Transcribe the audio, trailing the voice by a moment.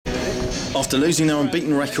After losing their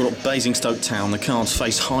unbeaten record at Basingstoke Town, the Cards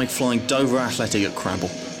face high-flying Dover Athletic at Crabble.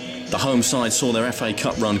 The home side saw their FA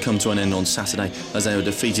Cup run come to an end on Saturday as they were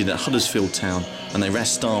defeated at Huddersfield Town, and they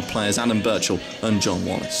rest star players Adam Birchall and John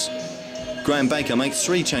Wallace. Graham Baker makes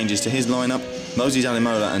 3 changes to his lineup. Moses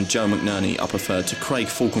Ademola and Joe McNerney are preferred to Craig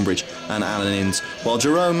Falconbridge and Alan Innes, while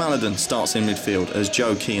Jerome Maladon starts in midfield as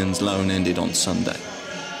Joe Kean's loan ended on Sunday.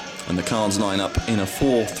 And the Cards line up in a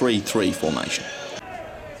 4-3-3 formation.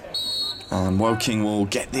 And Woking will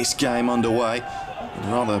get this game underway with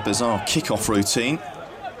a rather bizarre kick-off routine.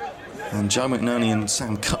 And Joe McNerney and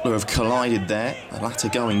Sam Cutler have collided there, the latter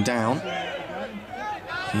going down.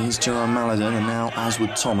 Here's Jerome Maladon and now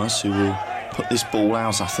Aswood Thomas, who will put this ball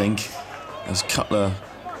out, I think, as Cutler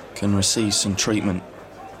can receive some treatment.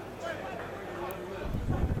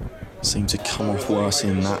 Seemed to come off worse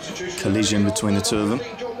in that collision between the two of them.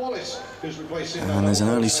 And there's an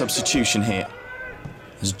early substitution here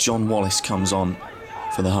as John Wallace comes on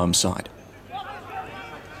for the home side.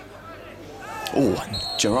 Oh, and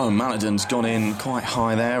Jerome Maladon's gone in quite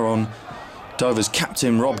high there on Dover's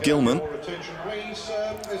captain Rob Gilman.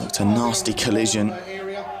 Looked a nasty collision.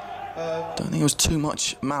 Don't think there was too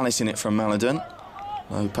much malice in it from Maladon,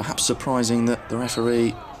 though perhaps surprising that the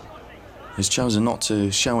referee has chosen not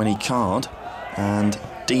to show any card, and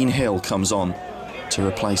Dean Hill comes on to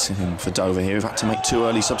replace him for Dover here. We've had to make 2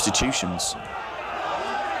 early substitutions.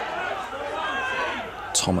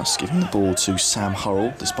 Thomas giving the ball to Sam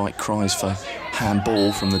Hurrell despite cries for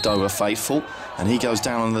handball from the Dover faithful, and he goes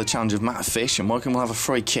down under the challenge of Matt Fish, and Woking will have a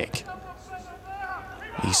free kick.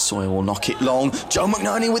 Lee Sawyer will knock it long. Joe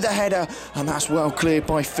McNerney with the header, and that's well cleared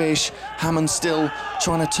by Fish. Hammond still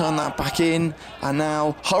trying to turn that back in, and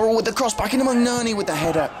now Hurrell with the cross back into McNerney with the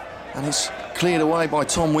header, and it's cleared away by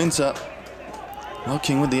Tom Winter.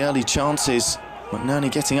 Woking with the early chances.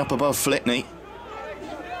 McNerney getting up above Flitney,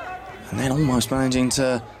 and then almost managing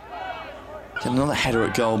to get another header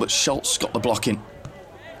at goal, but Schultz got the block in.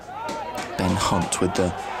 Ben Hunt with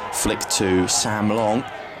the flick to Sam Long,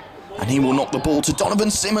 and he will knock the ball to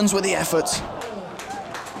Donovan Simmonds with the effort.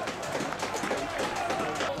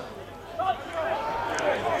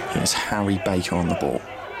 Here's Harry Baker on the ball,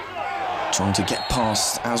 trying to get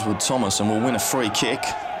past Aswood Thomas, and will win a free kick,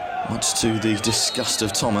 much to the disgust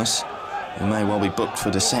of Thomas, who may well be booked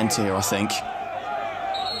for dissent here, I think.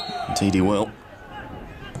 Indeed he will.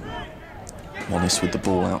 Wallace with the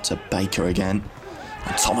ball out to Baker again,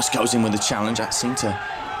 and Thomas goes in with the challenge. That seemed to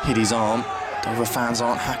hit his arm. Dover fans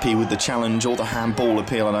aren't happy with the challenge or the handball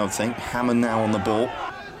appeal, I don't think. Hammond now on the ball.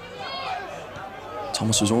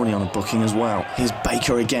 Thomas was already on a booking as well. Here's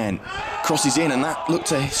Baker again. Crosses in, and that looked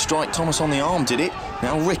to strike Thomas on the arm, did it?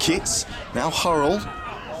 Now Ricketts, now Hurrell.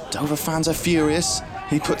 Dover fans are furious.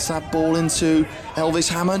 He puts that ball into Elvis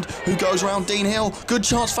Hammond, who goes round Dean Hill. Good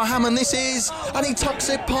chance for Hammond, this is. And he tucks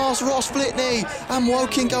it past Ross Flitney, and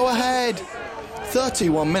Woking go ahead.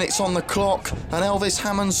 31 minutes on the clock, and Elvis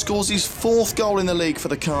Hammond scores his 4th goal in the league for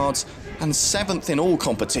the Cards, and 7th in all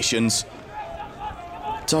competitions.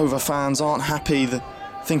 Dover fans aren't happy,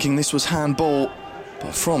 thinking this was handball,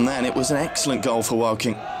 but from then it was an excellent goal for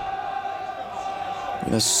Woking,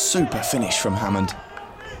 with a super finish from Hammond.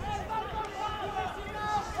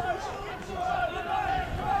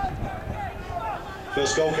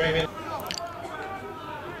 First goal came in.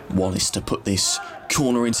 Wallace to put this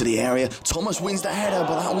corner into the area. Thomas wins the header,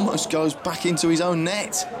 but that almost goes back into his own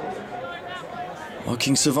net.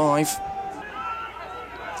 Woking survive.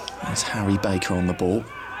 There's Harry Baker on the ball.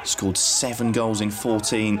 Scored 7 goals in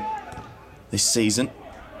 14 this season.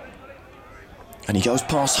 And he goes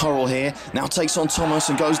past Hurrell here. Now takes on Thomas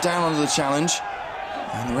and goes down under the challenge.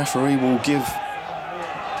 And the referee will give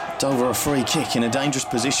Dover a free kick in a dangerous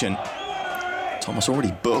position. Thomas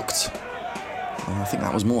already booked. I think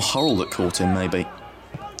that was more Hurrell that caught him, maybe.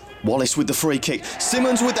 Wallace with the free kick.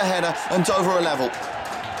 Simmonds with the header, and Dover are level.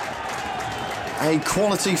 A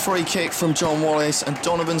quality free kick from John Wallace, and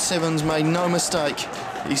Donovan Simmonds made no mistake.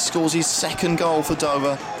 He scores his 2nd goal for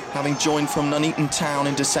Dover, having joined from Nuneaton Town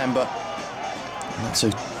in December. And that's a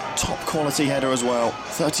top quality header as well.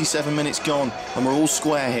 37 minutes gone, and we're all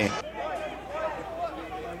square here.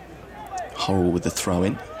 Hurrell with the throw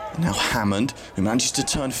in. Now Hammond, who manages to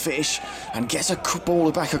turn Fish and gets a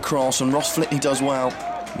ball back across, and Ross Flitney does well.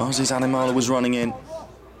 Moses Ademola was running in.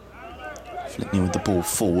 Flitney with the ball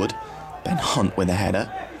forward. Ben Hunt with a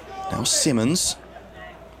header. Now Simmonds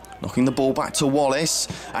knocking the ball back to Wallace,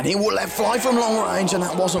 and he will let fly from long range, and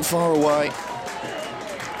that wasn't far away.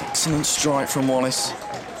 Excellent strike from Wallace.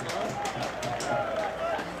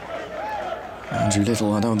 Andrew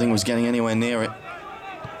Little, I don't think, was getting anywhere near it.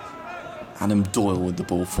 Adam Doyle with the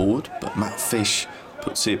ball forward, but Matt Fish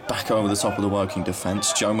puts it back over the top of the Woking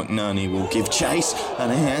defence. Joe McNerney will give chase,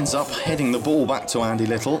 and he ends up heading the ball back to Andy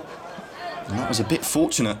Little. And that was a bit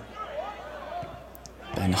fortunate.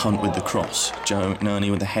 Ben Hunt with the cross. Joe McNerney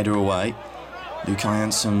with the header away. Luke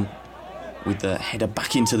Hansen with the header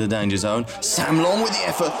back into the danger zone. Sam Long with the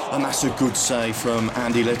effort, and that's a good save from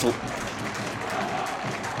Andy Little.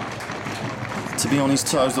 To be on his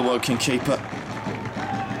toes, the Woking keeper.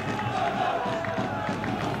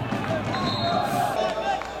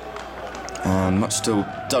 And much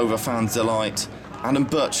to Dover fans' delight, Adam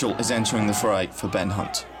Birchall is entering the fray for Ben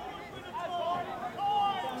Hunt.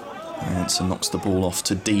 Hansen knocks the ball off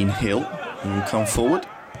to Dean Hill, who will come forward.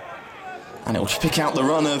 And it'll pick out the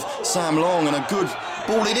run of Sam Long, and a good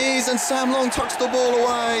ball it is, and Sam Long tucks the ball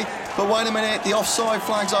away. But wait a minute, the offside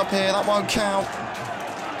flag's up here, that won't count.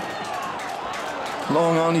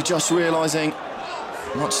 Long only just realising,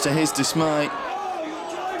 much to his dismay,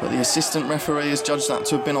 but the assistant referee has judged that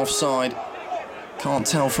to have been offside. Can't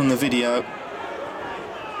tell from the video.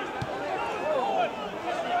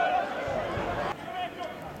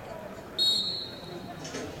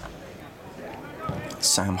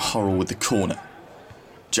 Sam Hurrell with the corner.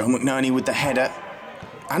 Joe McNerney with the header.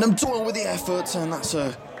 Adam Doyle with the effort, and that's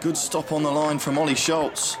a good stop on the line from Ollie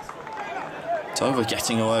Schultz. Dover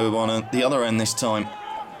getting away with one at the other end this time.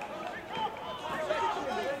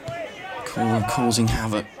 Corner causing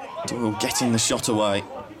havoc. Doyle getting the shot away.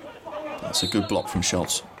 That's a good block from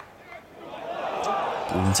Schultz.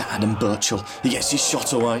 Ball into Adam Birchall. He gets his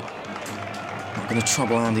shot away. Not going to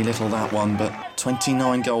trouble Andy Little that one, but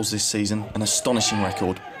 29 goals this season, an astonishing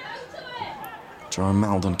record. Jerome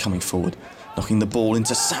Maldon coming forward, knocking the ball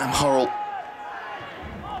into Sam Hurrell.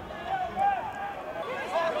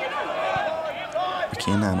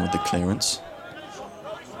 Ricky Annan with the clearance.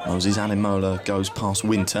 Moses Ademola goes past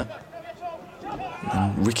Winter.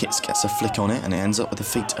 And Ricketts gets a flick on it, and it ends up with the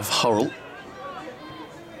feet of Hurrell.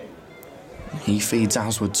 He feeds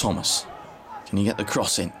Aswood Thomas. Can he get the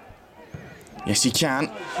cross in? Yes, he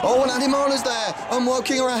can. Oh, and Ademola's there, and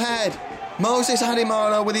Woking are ahead. Moses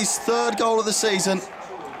Ademola with his third goal of the season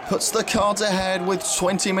puts the Cards ahead with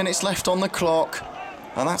 20 minutes left on the clock.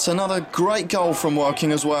 And that's another great goal from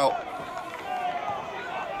Woking as well.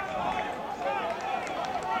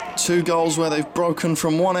 2 goals where they've broken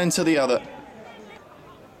from one end to the other.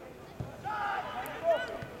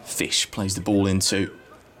 Fish plays the ball into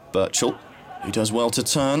Birchall, who does well to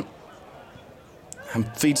turn and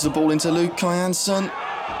feeds the ball into Luke Hansen.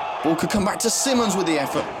 Ball could come back to Simmonds with the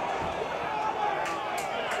effort.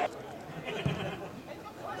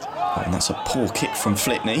 And that's a poor kick from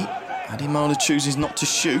Flitney. Ademola chooses not to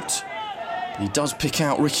shoot, but he does pick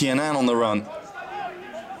out Ricky Annan on the run.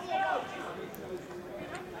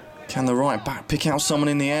 Can the right back pick out someone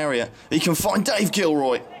in the area? He can find Dave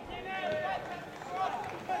Gilroy.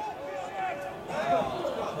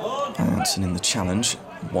 Hansen in the challenge.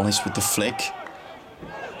 Wallace with the flick.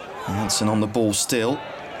 Hansen on the ball still.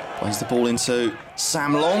 Plays the ball into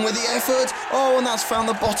Sam Long with the effort. Oh, and that's found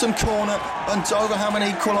the bottom corner. And Dover have an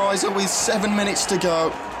equaliser with 7 minutes to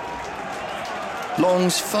go.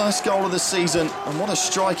 Long's first goal of the season. And what a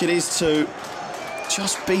strike it is too.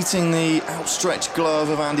 Just beating the outstretched glove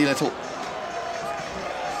of Andy Little.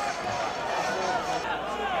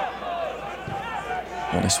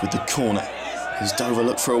 Wallace with the corner. As Dover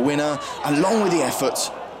look for a winner, along with the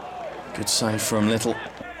effort. Good save from Little.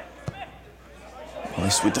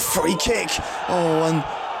 Wallace with the free kick. Oh, and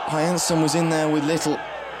Hansen was in there with Little.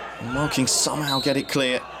 And Woking somehow get it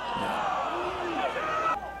clear.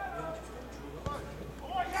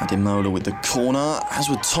 Ademola with the corner,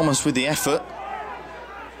 Aswood Thomas with the effort.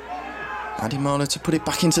 Ademola to put it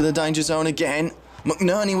back into the danger zone again.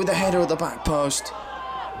 McNerney with the header at the back post.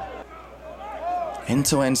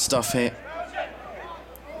 End-to-end stuff here.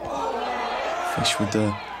 Fish with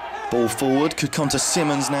the ball forward, could come to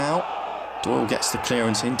Simmonds now. Doyle gets the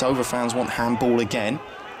clearance in. Dover fans want handball again.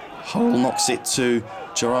 Hull knocks it to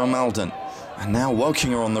Jerome Maldon. And now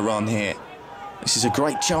Woking are on the run here. This is a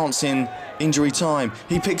great chance in injury time.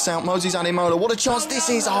 He picks out Moses Ademola. What a chance this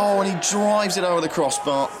is! Oh, and he drives it over the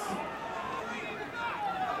crossbar.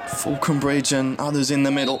 Falconbridge and others in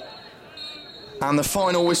the middle. And the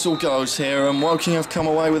final whistle goes here, and Woking have come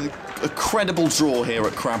away with a credible draw here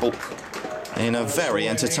at Crabble in a very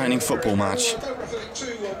entertaining football match.